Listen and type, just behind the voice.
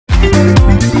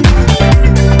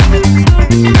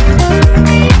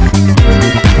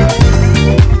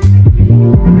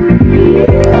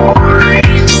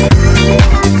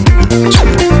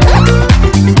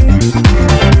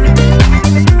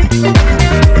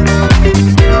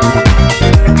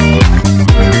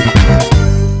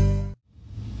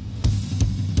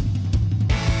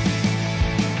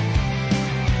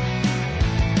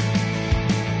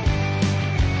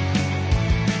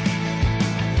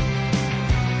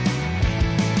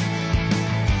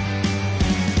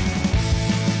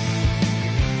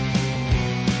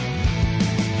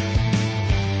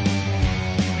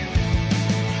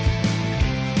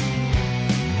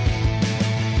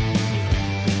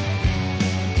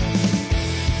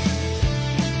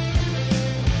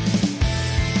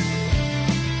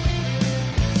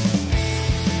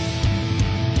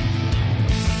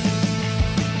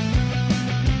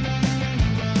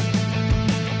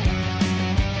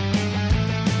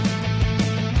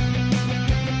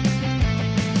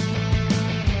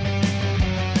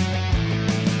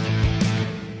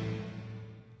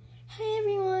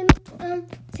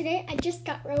Today I just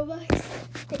got Robux,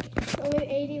 like only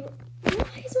 80.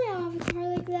 Why is my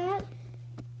avatar like that?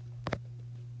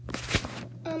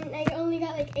 I only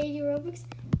got like 80 Robux,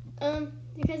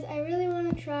 because I really want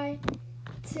to try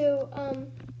to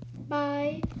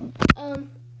buy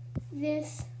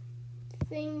this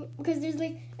thing, because there's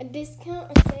like a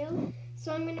discount, a sale,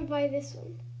 so I'm gonna buy this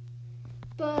one.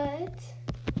 But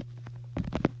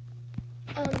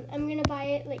I'm gonna buy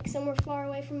it like somewhere far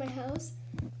away from my house,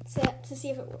 so to see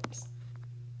if it works.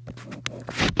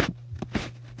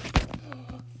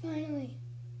 Oh, finally.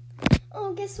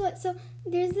 Oh, guess what? So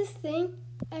there's this thing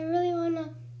I really wanna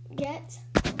get,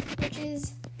 which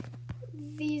is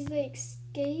these like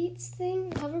skates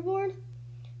thing, hoverboard.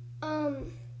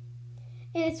 And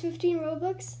it's 15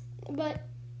 Robux, but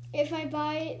if I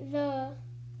buy the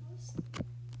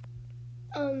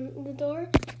door,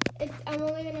 I'm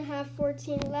only gonna have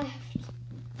 14 left.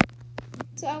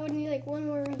 So I would need like one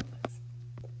more Robux.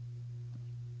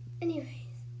 Anyways.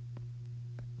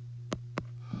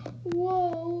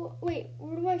 Whoa, wait,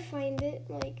 where do I find it?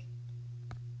 Like,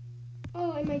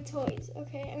 oh, in my toys.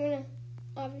 Okay, I'm gonna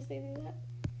obviously do that.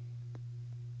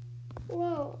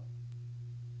 Whoa.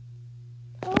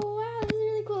 Oh wow, this is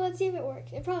really cool. Let's see if it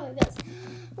works. It probably does.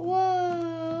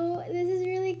 Whoa, this is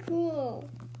really cool.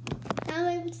 Now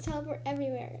I'm able to teleport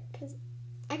everywhere, because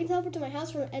I can teleport to my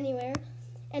house from anywhere,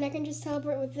 and I can just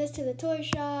teleport with this to the toy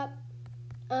shop,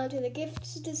 to the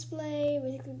gifts display,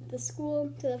 basically the school,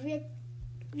 to the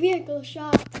vehicle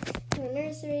shop, to the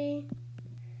nursery.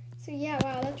 So yeah,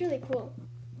 wow, that's really cool.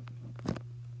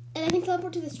 And I can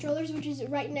teleport to the strollers, which is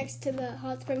right next to the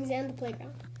hot springs and the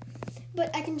playground.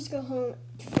 But I can just go home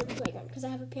for the playground because I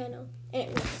have a piano and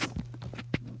it works.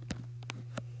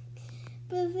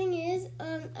 But the thing is,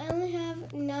 I only have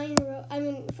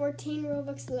 14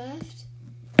 Robux left.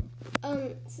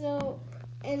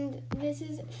 And this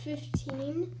is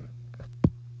 15.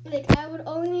 Like, I would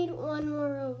only need one more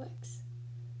Robux.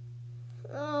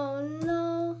 Oh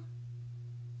no,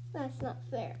 that's not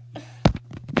fair.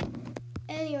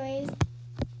 Anyways,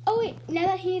 oh wait, now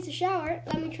that he needs a shower,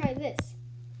 let me try this.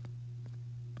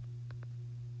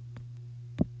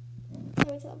 Let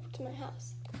me teleport to my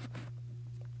house.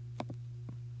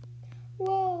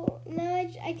 Whoa, now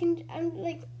I'm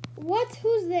like, what?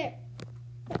 Who's there?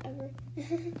 Whatever.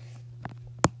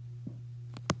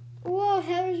 Whoa,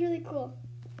 that was really cool.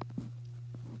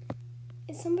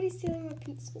 Is somebody stealing my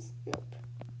pizzas? Nope.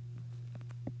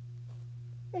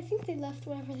 I think they left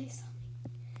whenever they saw me.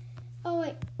 Oh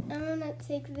wait, I'm gonna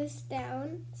take this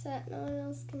down so that no one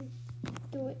else can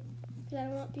do it, because I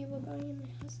don't want people going in my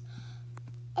house.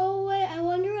 Oh wait, I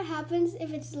wonder what happens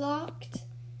if it's locked.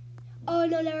 Oh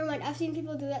no, never mind. I've seen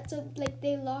people do that. So like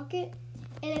they lock it,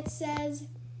 and it says,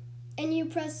 and you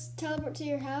press teleport to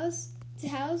your house, to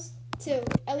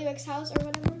Eliwick's house or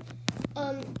whatever,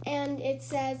 and it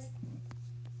says,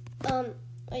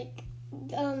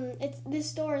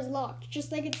 this door is locked,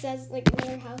 just like it says like in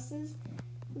other houses.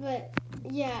 But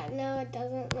yeah, now it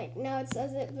doesn't. Like now it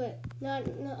says it, but not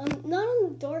on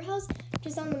the door house,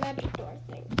 just on the magic door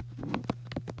thing.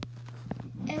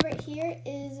 And right here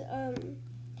is and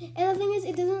the thing is,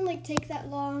 it doesn't like take that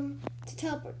long to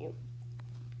teleport you.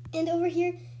 And over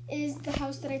here is the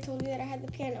house that I told you that I had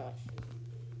the piano with.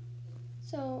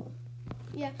 So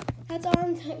yeah, that's all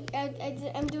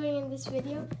I'm doing in this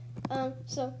video.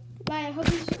 So bye. I hope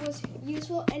this was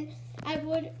useful, and I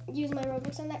would use my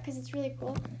Robux on that because it's really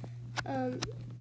cool.